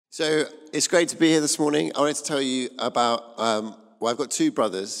So it's great to be here this morning. I wanted to tell you about, I've got two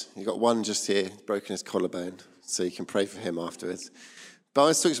brothers. You've got one just here, broken his collarbone, so you can pray for him afterwards. But I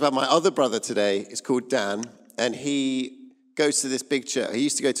want to talk about my other brother today. It's called Dan, and he goes to this big church. He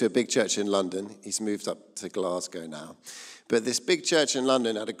used to go to a big church in London. He's moved up to Glasgow now. But this big church in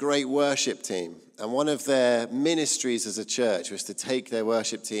London had a great worship team. And one of their ministries as a church was to take their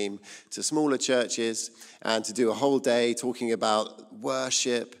worship team to smaller churches and to do a whole day talking about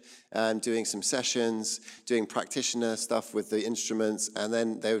worship, doing some sessions, doing practitioner stuff with the instruments, and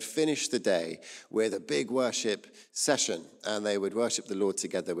then they would finish the day with a big worship session, and they would worship the Lord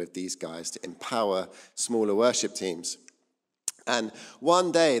together with these guys to empower smaller worship teams. And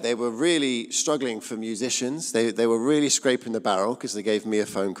one day they were really struggling for musicians. They were really scraping the barrel because they gave me a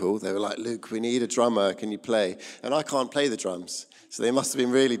phone call. They were like, "Luke, we need a drummer. Can you play?" And I can't play the drums. So they must have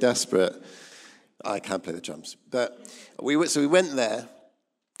been really desperate. I can't play the drums. But we went there.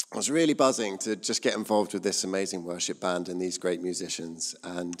 I was really buzzing to just get involved with this amazing worship band and these great musicians.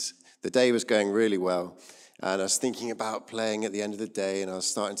 And the day was going really well. And I was thinking about playing at the end of the day, and I was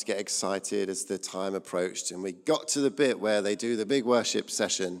starting to get excited as the time approached. And we got to the bit where they do the big worship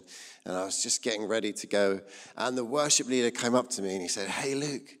session, and I was just getting ready to go. And the worship leader came up to me and he said, "Hey,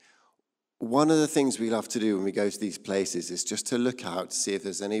 Luke, one of the things we love to do when we go to these places is just to look out to see if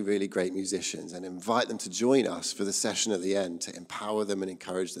there's any really great musicians and invite them to join us for the session at the end to empower them and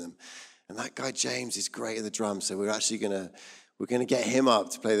encourage them. And that guy James is great at the drums, so we're actually going to get him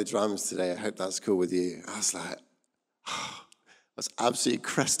up to play the drums today. I hope that's cool with you." I was like, I was absolutely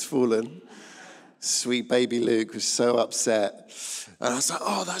crestfallen. Sweet baby Luke was so upset. And I was like,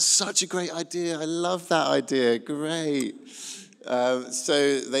 "Oh, that's such a great idea. I love that idea. Great."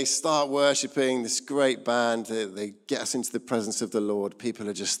 So they start worshiping, this great band. They get us into the presence of the Lord. People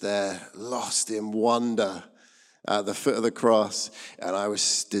are just there, lost in wonder at the foot of the cross. And I was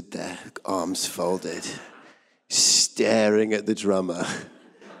stood there, arms folded, staring at the drummer,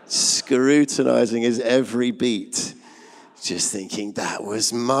 scrutinizing his every beat, just thinking, that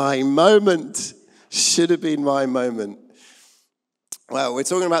was my moment. Should have been my moment. Well, we're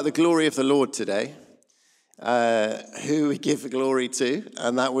talking about the glory of the Lord today. Who we give glory to,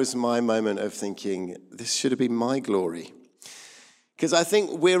 and that was my moment of thinking, this should have been my glory. Because I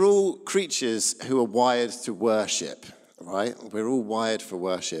think we're all creatures who are wired to worship, right? We're all wired for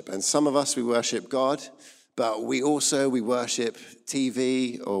worship, and some of us, we worship God, but we worship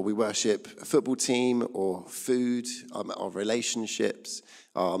TV, or we worship a football team, or food, our relationships,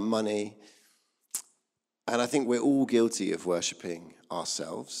 our money, and I think we're all guilty of worshiping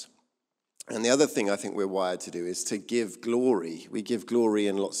ourselves. And the other thing I think we're wired to do is to give glory. We give glory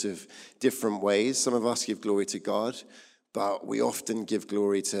in lots of different ways. Some of us give glory to God, but we often give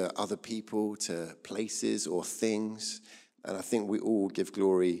glory to other people, to places or things. And I think we all give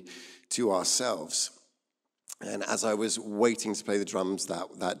glory to ourselves. And as I was waiting to play the drums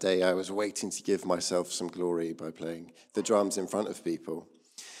that day, I was waiting to give myself some glory by playing the drums in front of people.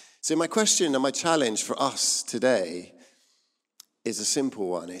 So my question and my challenge for us today is a simple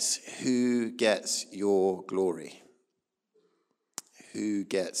one. It's who gets your glory? Who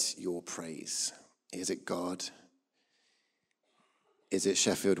gets your praise? Is it God? Is it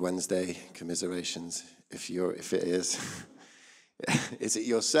Sheffield Wednesday? Commiserations, if it is. Is it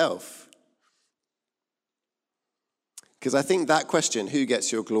yourself? Because I think that question, who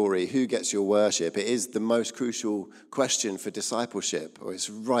gets your glory, who gets your worship, it is the most crucial question for discipleship, or it's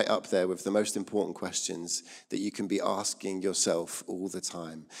right up there with the most important questions that you can be asking yourself all the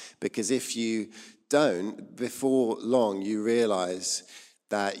time. Because if you don't, before long, you realize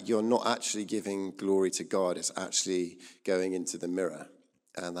that you're not actually giving glory to God, it's actually going into the mirror,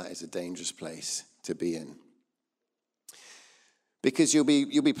 and that is a dangerous place to be in. Because you'll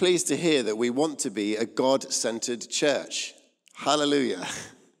be pleased to hear that we want to be a God-centered church. Hallelujah.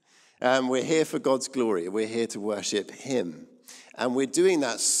 We're here for God's glory. We're here to worship Him. And we're doing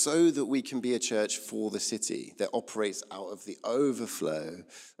that so that we can be a church for the city that operates out of the overflow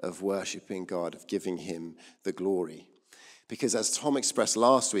of worshiping God, of giving Him the glory. Because as Tom expressed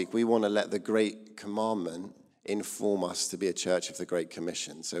last week, we want to let the Great Commandment inform us to be a church of the Great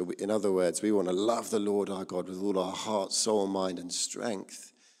Commission. So in other words, we want to love the Lord our God with all our heart, soul, mind, and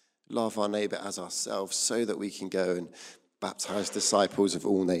strength. Love our neighbor as ourselves so that we can go and baptize disciples of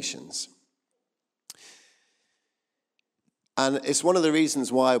all nations. And it's one of the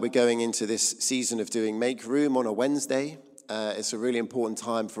reasons why we're going into this season of doing Make Room on a Wednesday. It's a really important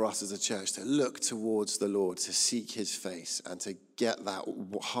time for us as a church to look towards the Lord, to seek His face, and to get that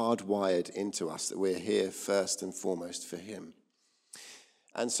hardwired into us that we're here first and foremost for Him.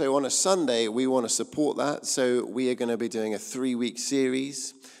 And so on a Sunday, we want to support that. So we are going to be doing a 3-week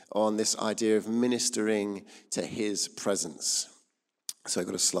series on this idea of ministering to his presence. So I've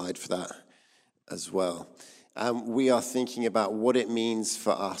got a slide for that as well. We are thinking about what it means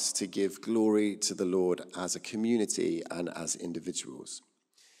for us to give glory to the Lord as a community and as individuals.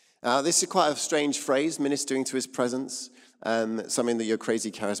 This is quite a strange phrase, ministering to his presence. Something that your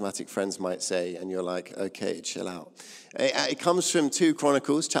crazy charismatic friends might say, and you're like, okay, chill out. It comes from 2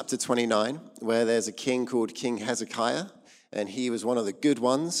 Chronicles, chapter 29, where there's a king called King Hezekiah, and he was one of the good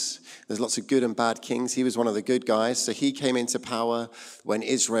ones. There's lots of good and bad kings. He was one of the good guys. So he came into power when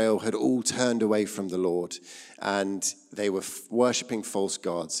Israel had all turned away from the Lord, and they were worshipping false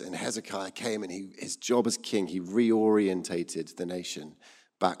gods. And Hezekiah came, and his job as king, he reorientated the nation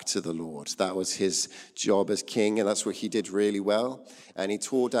back to the Lord. That was his job as king, and that's what he did really well. And he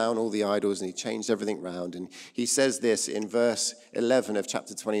tore down all the idols, and he changed everything around. And he says this in verse 11 of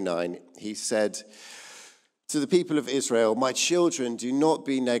chapter 29. He said to the people of Israel, "My children, do not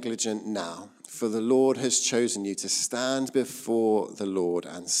be negligent now, for the Lord has chosen you to stand before the Lord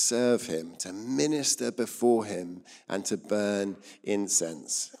and serve him, to minister before him, and to burn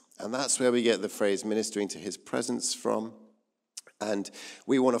incense." And that's where we get the phrase ministering to his presence from. And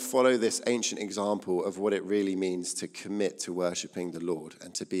we want to follow this ancient example of what it really means to commit to worshiping the Lord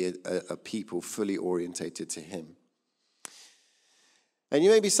and to be a people fully orientated to him. And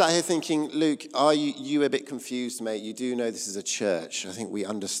you may be sat here thinking, Luke, are you a bit confused, mate? You do know this is a church. I think we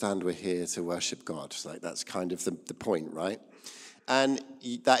understand we're here to worship God. Like, that's kind of the point, right? And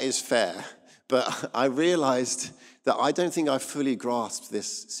that is fair. But I realized that I don't think I fully grasped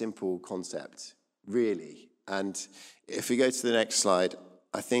this simple concept, really. And if we go to the next slide,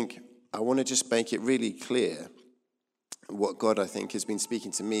 I think I want to just make it really clear what God, I think, has been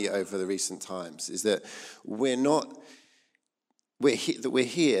speaking to me over the recent times, is that we're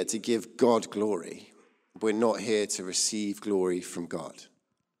here to give God glory. We're not here to receive glory from God.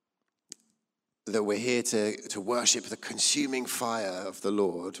 That we're here to worship the consuming fire of the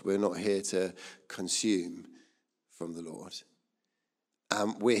Lord. We're not here to consume from the Lord.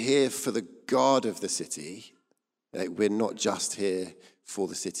 We're here for the God of the city. We're not just here for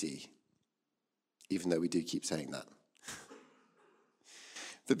the city, even though we do keep saying that.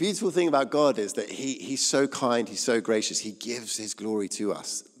 The beautiful thing about God is that he's so kind, he's so gracious, he gives his glory to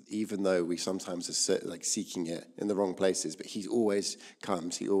us, even though we sometimes are seeking it in the wrong places. But he always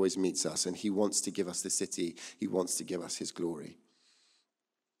comes, he always meets us, and he wants to give us the city, he wants to give us his glory.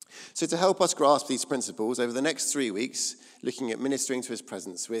 So to help us grasp these principles, over the next 3 weeks, looking at ministering to his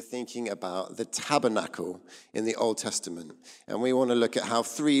presence, we're thinking about the tabernacle in the Old Testament. And we want to look at how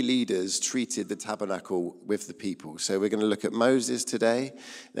 3 leaders treated the tabernacle with the people. So we're going to look at Moses today,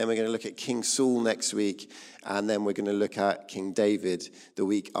 then we're going to look at King Saul next week, and then we're going to look at King David the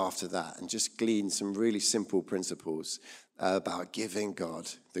week after that, and just glean some really simple principles about giving God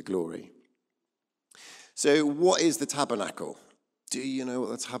the glory. So what is the tabernacle? Do you know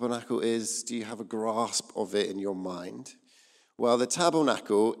what the tabernacle is? Do you have a grasp of it in your mind? Well, the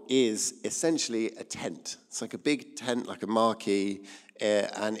tabernacle is essentially a tent. It's like a big tent, like a marquee,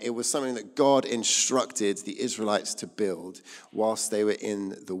 and it was something that God instructed the Israelites to build whilst they were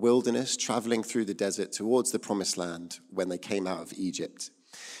in the wilderness, traveling through the desert towards the promised land when they came out of Egypt.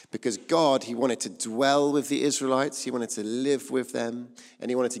 Because God, he wanted to dwell with the Israelites, he wanted to live with them, and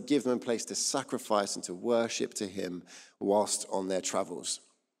he wanted to give them a place to sacrifice and to worship to him whilst on their travels.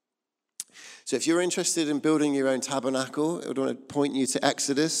 So if you're interested in building your own tabernacle, I would want to point you to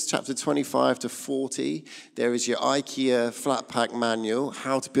Exodus chapter 25 to 40. There is your IKEA flat pack manual,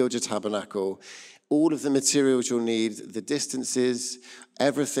 how to build your tabernacle. All of the materials you'll need, the distances,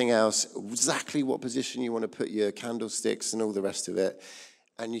 everything else, exactly what position you want to put your candlesticks and all the rest of it.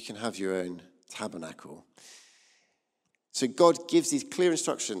 And you can have your own tabernacle. So God gives these clear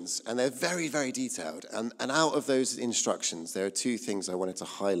instructions, and they're very, very detailed. And out of those instructions, there are 2 things I wanted to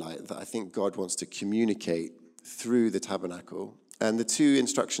highlight that I think God wants to communicate through the tabernacle. And the 2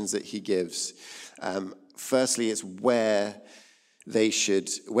 instructions that he gives, firstly, it's where the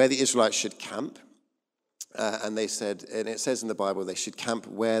Israelites should camp. And it says in the Bible, they should camp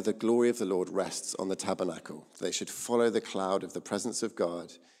where the glory of the Lord rests on the tabernacle. They should follow the cloud of the presence of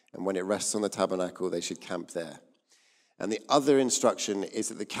God, and when it rests on the tabernacle, they should camp there. And the other instruction is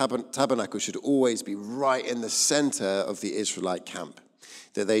that the tabernacle should always be right in the center of the Israelite camp,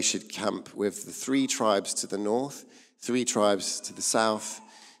 that they should camp with the 3 tribes to the north, 3 tribes to the south,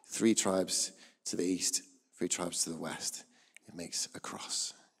 3 tribes to the east, 3 tribes to the west. It makes a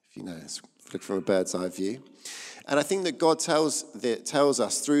cross, if you know it's look from a bird's eye view. And I think that God tells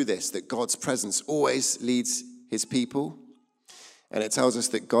us through this that God's presence always leads his people. And it tells us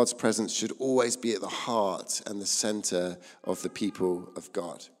that God's presence should always be at the heart and the center of the people of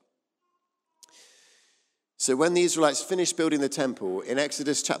God. So when the Israelites finished building the temple, in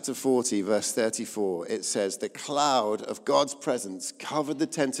Exodus chapter 40, verse 34, it says, the cloud of God's presence covered the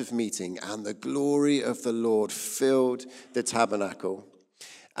tent of meeting, and the glory of the Lord filled the tabernacle.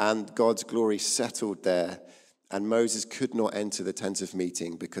 And God's glory settled there, and Moses could not enter the tent of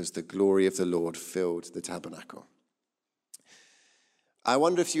meeting because the glory of the Lord filled the tabernacle. I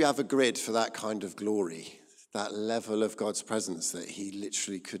wonder if you have a grid for that kind of glory, that level of God's presence that he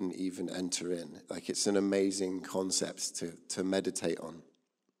literally couldn't even enter in. Like, it's an amazing concept to meditate on.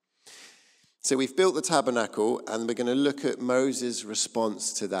 So we've built the tabernacle, and we're going to look at Moses'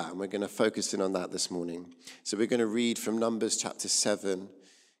 response to that, and we're going to focus in on that this morning. So we're going to read from Numbers chapter 7,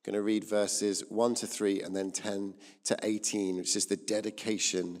 going to read verses 1 to 3, and then 10 to 18, which is the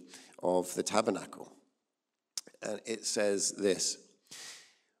dedication of the tabernacle. And it says this: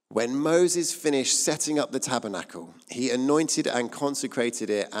 when Moses finished setting up the tabernacle, he anointed and consecrated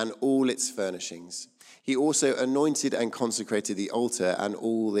it and all its furnishings. He also anointed and consecrated the altar and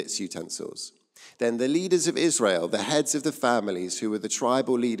all its utensils. Then the leaders of Israel, the heads of the families who were the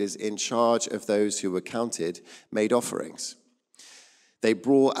tribal leaders in charge of those who were counted, made offerings. They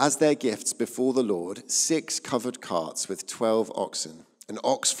brought as their gifts before the Lord 6 covered carts with 12 oxen, an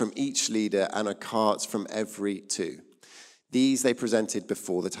ox from each leader and a cart from every 2. These they presented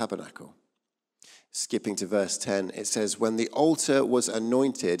before the tabernacle. Skipping to verse 10, it says, when the altar was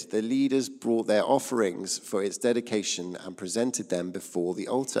anointed, the leaders brought their offerings for its dedication and presented them before the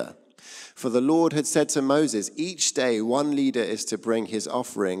altar. For the Lord had said to Moses, each day one leader is to bring his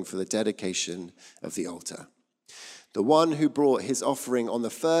offering for the dedication of the altar. The one who brought his offering on the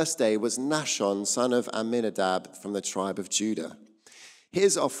first day was Nahshon, son of Amminadab, from the tribe of Judah.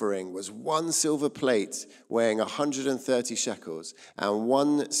 His offering was 1 silver plate weighing 130 shekels and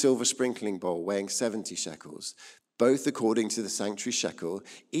 1 silver sprinkling bowl weighing 70 shekels, both according to the sanctuary shekel,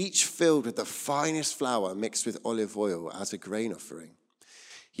 each filled with the finest flour mixed with olive oil as a grain offering.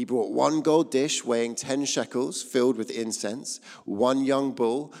 He brought 1 gold dish weighing 10 shekels filled with incense, 1 young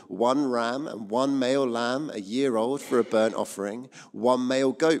bull, 1 ram, and 1 male lamb a year old for a burnt offering, 1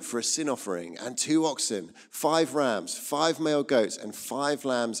 male goat for a sin offering, and 2 oxen, 5 rams, 5 male goats, and 5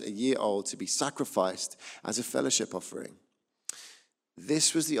 lambs a year old to be sacrificed as a fellowship offering.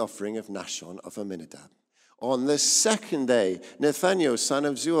 This was the offering of Nahshon of Amminadab. On the second day, Nathaniel, son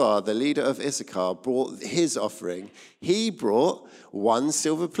of Zuar, the leader of Issachar, brought his offering. He brought 1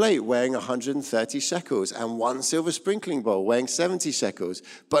 silver plate weighing 130 shekels and 1 silver sprinkling bowl weighing 70 shekels,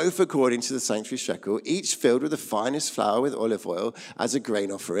 both according to the sanctuary shekel, each filled with the finest flour with olive oil as a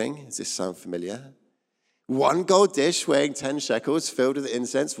grain offering. Does this sound familiar? 1 gold dish weighing 10 shekels filled with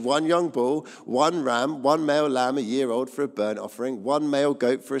incense, 1 young bull, 1 ram, 1 male lamb a year old for a burnt offering, 1 male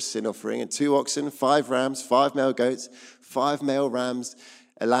goat for a sin offering, and 2 oxen, 5 rams, 5 male goats, 5 male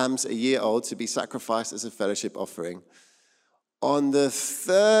lambs a year old to be sacrificed as a fellowship offering. On the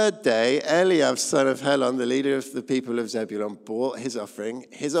third day, Eliab, son of Helon, the leader of the people of Zebulun, brought his offering.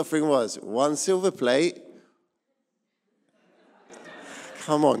 His offering was 1 silver plate.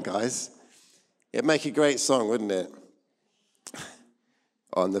 Come on, guys. It'd make a great song, wouldn't it?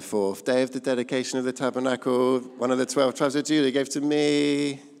 On the 4th day of the dedication of the tabernacle, one of the 12 tribes of Judah gave to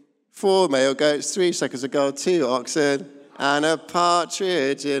me 4 male goats, 3 shekels of gold, 2 oxen, and a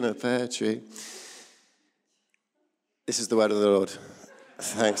partridge in a pear tree. This is the word of the Lord.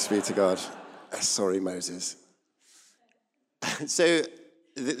 Thanks be to God. Sorry, Moses. So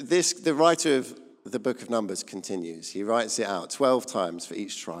the writer of the book of Numbers continues. He writes it out 12 times for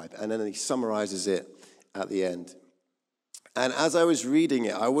each tribe, and then he summarizes it at the end. And as I was reading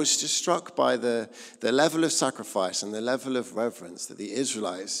it, I was just struck by the level of sacrifice and the level of reverence that the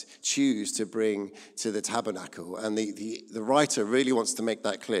Israelites choose to bring to the tabernacle. And the writer really wants to make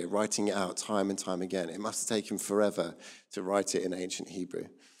that clear, writing it out time and time again. It must have taken forever to write it in ancient Hebrew.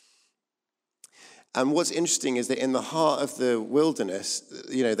 And what's interesting is that in the heart of the wilderness,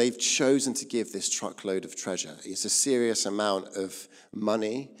 they've chosen to give this truckload of treasure. It's a serious amount of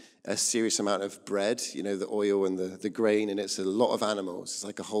money, a serious amount of bread, the oil and the grain, and it's a lot of animals. It's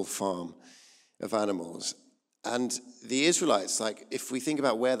like a whole farm of animals. And the Israelites, if we think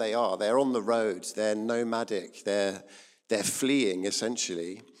about where they are, they're on the road, they're nomadic, they're fleeing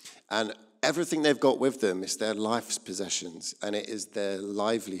essentially, and everything they've got with them is their life's possessions, and it is their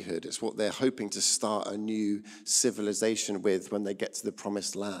livelihood. It's what they're hoping to start a new civilization with when they get to the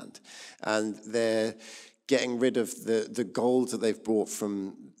promised land. And they're getting rid of the gold that they've brought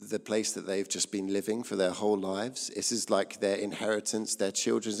from the place that they've just been living for their whole lives. This is like their inheritance, their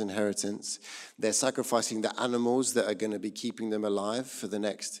children's inheritance. They're sacrificing the animals that are going to be keeping them alive for the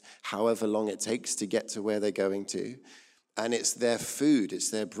next however long it takes to get to where they're going to. And it's their food, it's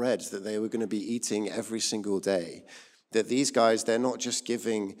their bread that they were going to be eating every single day. That these guys, they're not just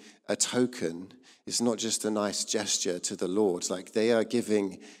giving a token. It's not just a nice gesture to the Lord. Like, they are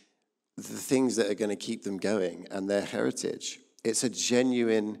giving the things that are going to keep them going and their heritage. It's a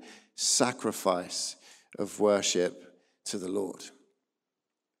genuine sacrifice of worship to the Lord.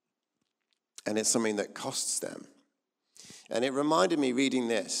 And it's something that costs them. And it reminded me, reading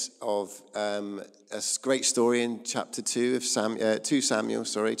this, of a great story in chapter 2 of 2 Samuel,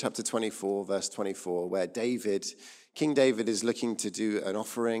 chapter 24, verse 24, where King David is looking to do an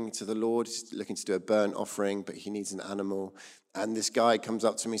offering to the Lord. He's looking to do a burnt offering, but he needs an animal. And this guy comes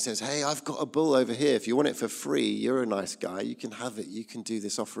up to me and says, hey, I've got a bull over here. If you want it for free, you're a nice guy. You can have it. You can do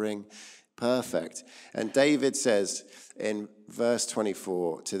this offering. Perfect. And David says in verse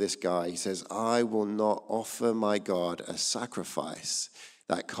 24 to this guy, he says, I will not offer my God a sacrifice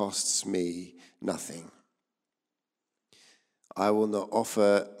that costs me nothing. I will not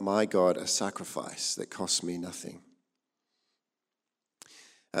offer my God a sacrifice that costs me nothing.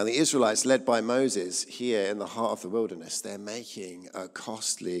 And the Israelites, led by Moses here in the heart of the wilderness, they're making a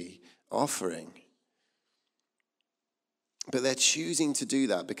costly offering. But they're choosing to do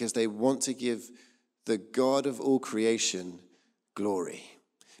that because they want to give the God of all creation glory.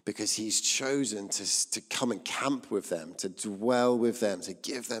 Because he's chosen to come and camp with them, to dwell with them, to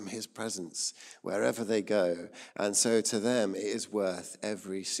give them his presence wherever they go. And so to them, it is worth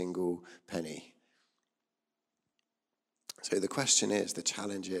every single penny. So the question is, the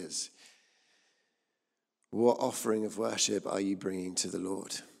challenge is, what offering of worship are you bringing to the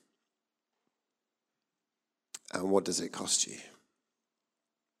Lord? And what does it cost you?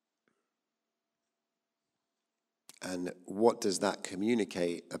 And what does that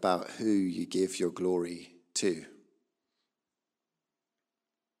communicate about who you give your glory to?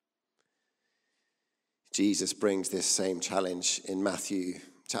 Jesus brings this same challenge in Matthew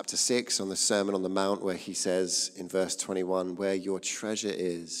chapter 6 on the Sermon on the Mount, where he says in verse 21, where your treasure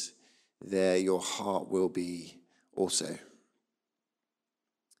is, there your heart will be also.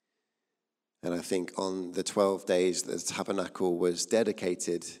 And I think on the 12 days that the tabernacle was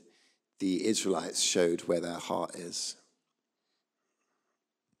dedicated, the Israelites showed where their heart is.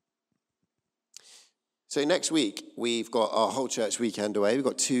 So next week, we've got our whole church weekend away. We've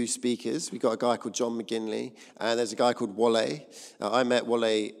got 2 speakers. We've got a guy called John McGinley, and there's a guy called Wale. I met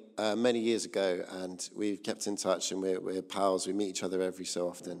Wale many years ago, and we've kept in touch, and we're pals. We meet each other every so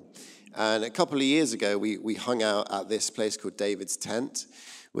often. And a couple of years ago, we hung out at this place called David's Tent,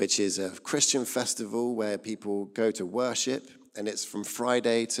 which is a Christian festival where people go to worship, and it's from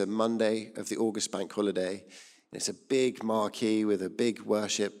Friday to Monday of the August bank holiday. It's a big marquee with a big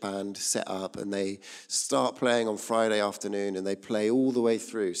worship band set up, and they start playing on Friday afternoon, and they play all the way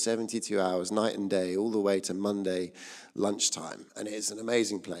through, 72 hours, night and day, all the way to Monday lunchtime. And it is an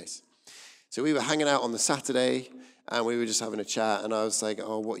amazing place. So we were hanging out on the Saturday, and we were just having a chat, and I was like,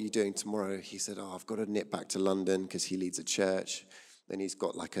 oh, what are you doing tomorrow? He said, oh, I've got to nip back to London because he leads a church. Then he's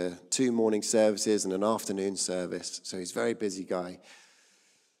got like 2 morning services and an afternoon service, so he's a very busy guy.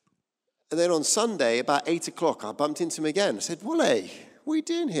 And then on Sunday, about 8 o'clock, I bumped into him again. I said, Wale, what are you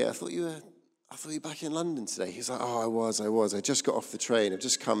doing here? I thought you were back in London today. He's like, oh, I was. I just got off the train. I've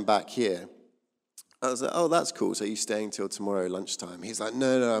just come back here. I was like, oh, that's cool. So are you staying till tomorrow lunchtime? He's like,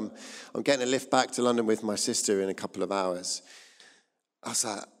 no, I'm getting a lift back to London with my sister in a couple of hours. I was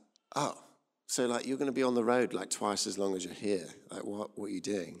like, oh, so like you're going to be on the road like twice as long as you're here. Like, what are you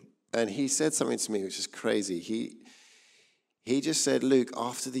doing? And he said something to me which is crazy. He just said, Luke,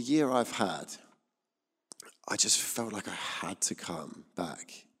 after the year I've had, I just felt like I had to come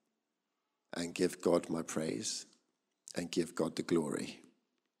back and give God my praise and give God the glory.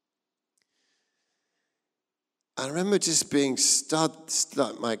 I remember just being stuck,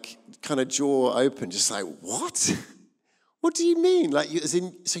 like kind of jaw open, just like, what? What do you mean? Like,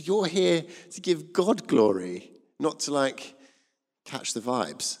 so you're here to give God glory, not to like catch the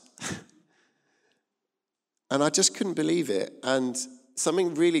vibes. And I just couldn't believe it. And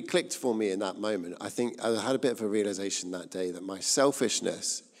something really clicked for me in that moment. I think I had a bit of a realization that day that my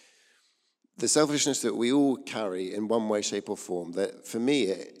selfishness, the selfishness that we all carry in one way, shape, or form, that for me,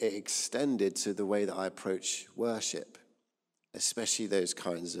 it extended to the way that I approach worship, especially those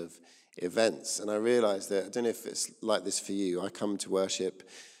kinds of events. And I realized that, I don't know if it's like this for you, I come to worship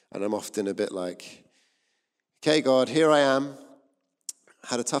and I'm often a bit like, okay, God, here I am,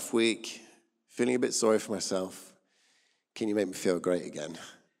 had a tough week, feeling a bit sorry for myself. Can you make me feel great again?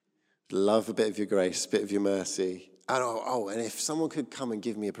 Love a bit of your grace, a bit of your mercy. And and if someone could come and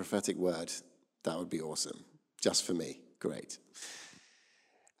give me a prophetic word, that would be awesome. Just for me. Great.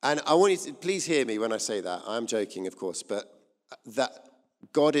 And I want you to please hear me when I say that. I'm joking, of course, but that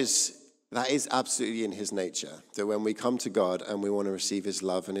is absolutely in his nature. That when we come to God and we want to receive his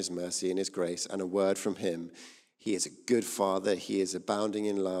love and his mercy and his grace and a word from him, he is a good father. He is abounding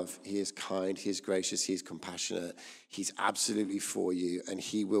in love. He is kind. He is gracious. He is compassionate. He's absolutely for you, and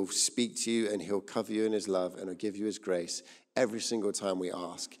he will speak to you, and he'll cover you in his love, and he'll give you his grace every single time we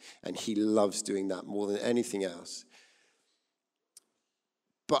ask. And he loves doing that more than anything else.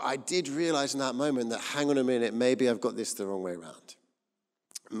 But I did realize in that moment that, hang on a minute, maybe I've got this the wrong way around.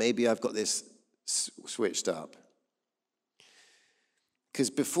 Maybe I've got this switched up.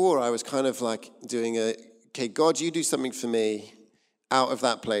 Because before I was kind of like doing okay, God, you do something for me. Out of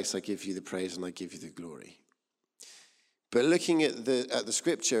that place, I give you the praise and I give you the glory. But looking at the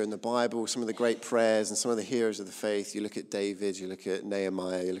scripture and the Bible, some of the great prayers and some of the heroes of the faith, you look at David, you look at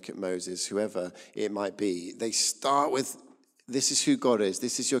Nehemiah, you look at Moses, whoever it might be, they start with, this is who God is,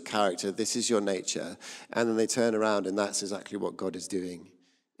 this is your character, this is your nature. And then they turn around and that's exactly what God is doing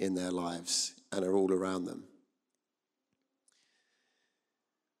in their lives and are all around them.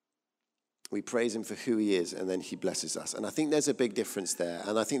 We praise him for who he is, and then he blesses us. And I think there's a big difference there.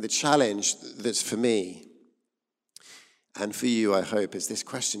 And I think the challenge that's for me and for you, I hope, is this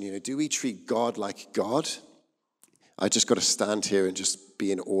question, do we treat God like God? I just got to stand here and just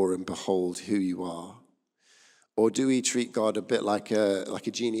be in awe and behold who you are. Or do we treat God a bit like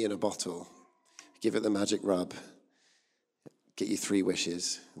a genie in a bottle? Give it the magic rub. Get you 3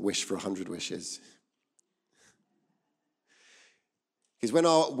 wishes. Wish for 100 wishes. Because when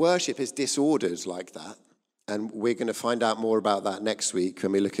our worship is disordered like that, and we're going to find out more about that next week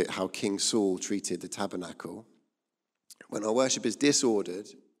when we look at how King Saul treated the tabernacle. When our worship is disordered,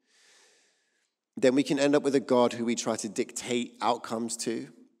 then we can end up with a God who we try to dictate outcomes to.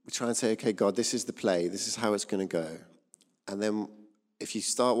 We try and say, okay, God, this is the play. This is how it's going to go. And then if you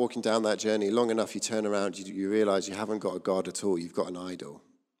start walking down that journey long enough, you turn around, you realize you haven't got a God at all. You've got an idol.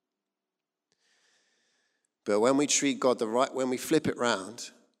 But when we treat God when we flip it round,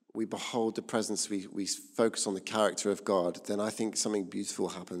 we behold the presence, we focus on the character of God, then I think something beautiful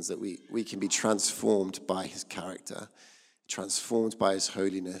happens, that we can be transformed by his character, transformed by his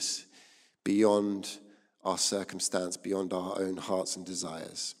holiness, beyond our circumstance, beyond our own hearts and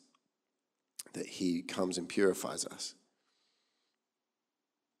desires, that he comes and purifies us.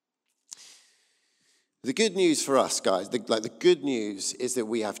 The good news for us, guys, the good news is that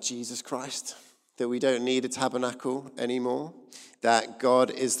we have Jesus Christ, that we don't need a tabernacle anymore, that God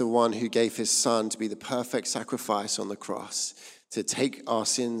is the one who gave his son to be the perfect sacrifice on the cross, to take our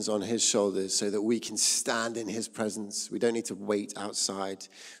sins on his shoulders so that we can stand in his presence. We don't need to wait outside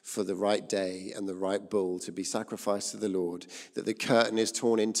for the right day and the right bull to be sacrificed to the Lord, that the curtain is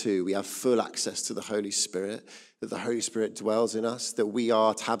torn in two. We have full access to the Holy Spirit, that the Holy Spirit dwells in us, that we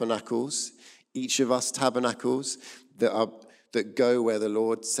are tabernacles, each of us tabernacles that go where the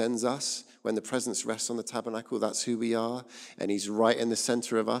Lord sends us. When the presence rests on the tabernacle, that's who we are. And he's right in the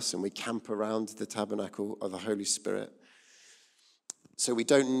center of us, and we camp around the tabernacle of the Holy Spirit. So we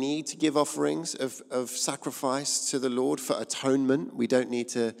don't need to give offerings of sacrifice to the Lord for atonement. We don't need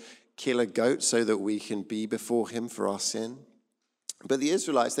to kill a goat so that we can be before him for our sin. But the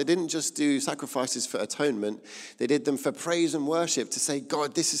Israelites, they didn't just do sacrifices for atonement. They did them for praise and worship, to say,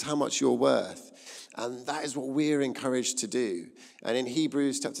 God, this is how much you're worth. And that is what we're encouraged to do. And in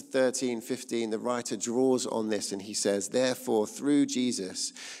Hebrews chapter 13, 15, the writer draws on this and he says, therefore, through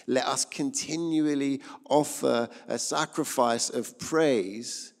Jesus, let us continually offer a sacrifice of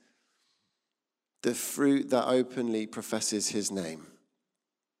praise, the fruit that openly professes his name.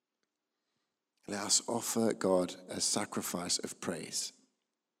 Let us offer God a sacrifice of praise.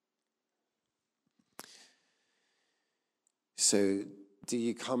 So, do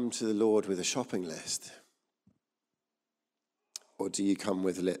you come to the Lord with a shopping list? Or do you come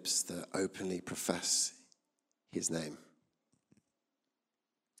with lips that openly profess his name?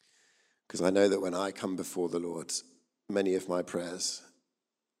 Because I know that when I come before the Lord, many of my prayers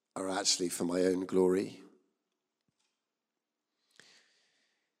are actually for my own glory.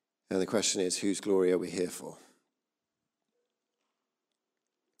 And the question is, whose glory are we here for?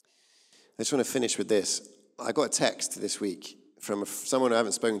 I just want to finish with this. I got a text this week from someone I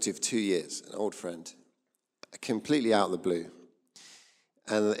haven't spoken to for 2 years, an old friend, completely out of the blue.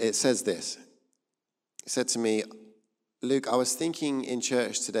 And it says this. It said to me, Luke, I was thinking in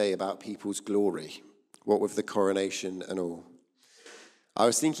church today about people's glory, what with the coronation and all. I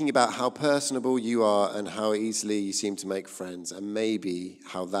was thinking about how personable you are and how easily you seem to make friends, and maybe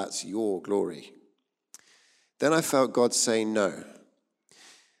how that's your glory. Then I felt God say no.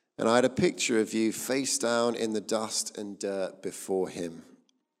 And I had a picture of you face down in the dust and dirt before him.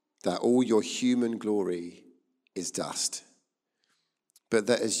 that all your human glory is dust, but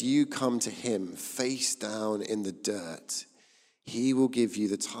that as you come to him face down in the dirt, he will give you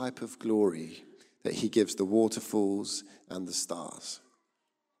the type of glory that he gives the waterfalls and the stars,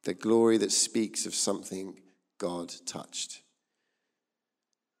 the glory that speaks of something God touched.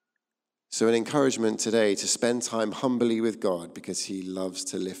 So an encouragement today to spend time humbly with God because he loves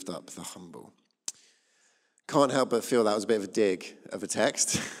to lift up the humble. Can't help but feel that was a bit of a dig of a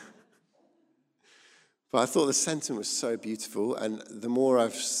text. But I thought the sentiment was so beautiful, and the more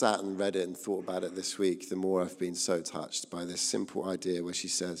I've sat and read it and thought about it this week, the more I've been so touched by this simple idea where she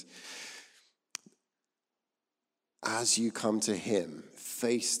says, as you come to him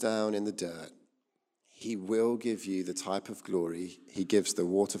face down in the dirt, he will give you the type of glory he gives the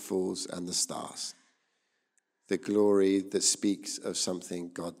waterfalls and the stars, the glory that speaks of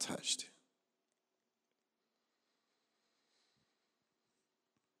something God touched.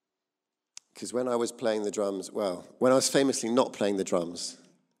 Because when I was playing the drums, when I was famously not playing the drums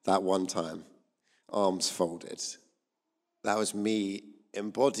that one time, arms folded. That was me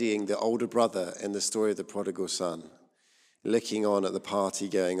embodying the older brother in the story of the prodigal son, looking on at the party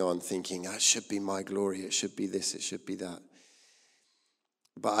going on, thinking, that should be my glory, it should be this, it should be that.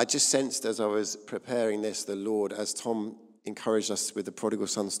 But I just sensed as I was preparing this, the Lord, as Tom encouraged us with the prodigal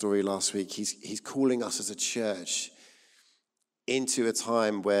son story last week, he's calling us as a church into a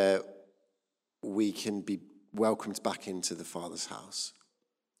time where we can be welcomed back into the Father's house.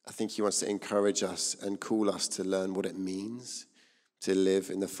 I think he wants to encourage us and call us to learn what it means to live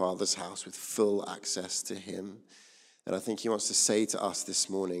in the Father's house with full access to him. And I think he wants to say to us this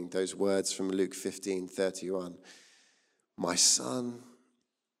morning those words from Luke 15:31. My son,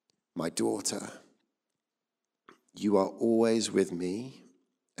 my daughter, you are always with me,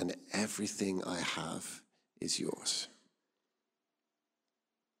 and everything I have is yours.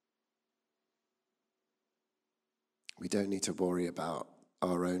 We don't need to worry about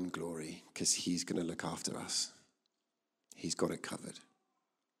our own glory because he's going to look after us. He's got it covered.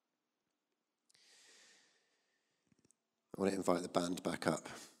 I want to invite the band back up.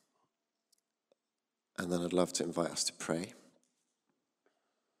 And then I'd love to invite us to pray.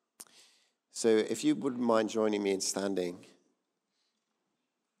 So if you wouldn't mind joining me in standing.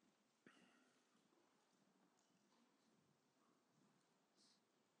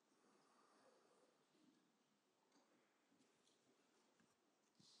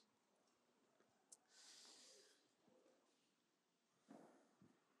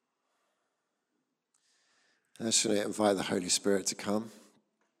 I just want to invite the Holy Spirit to come.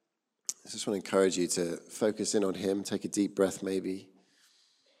 I just want to encourage you to focus in on him. Take a deep breath maybe.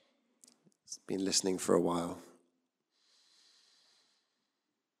 It's been listening for a while.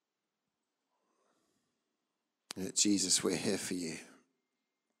 Jesus, we're here for you.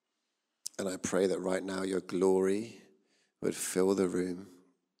 And I pray that right now your glory would fill the room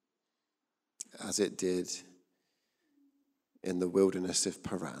as it did in the wilderness of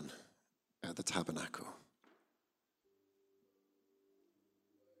Paran at the tabernacle.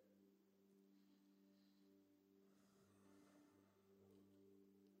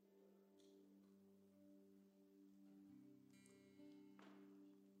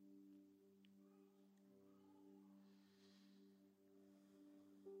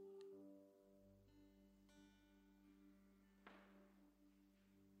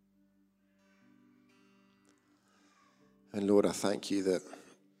 And Lord, I thank you that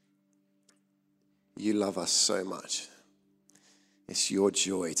you love us so much. It's your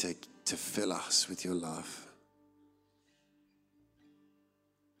joy to fill us with your love.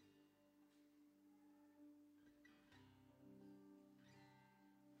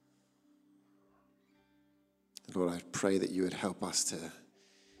 Lord, I pray that you would help us to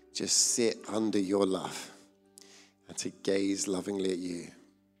just sit under your love and to gaze lovingly at you.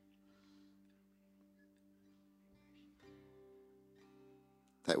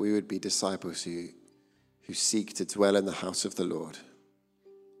 That we would be disciples who seek to dwell in the house of the Lord,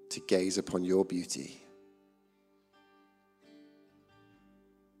 to gaze upon your beauty,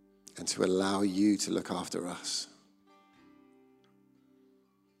 and to allow you to look after us.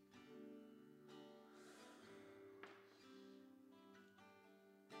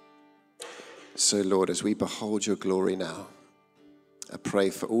 So, Lord, as we behold your glory now, I pray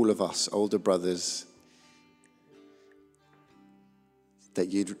for all of us, older brothers, that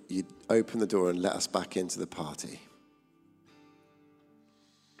you'd open the door and let us back into the party.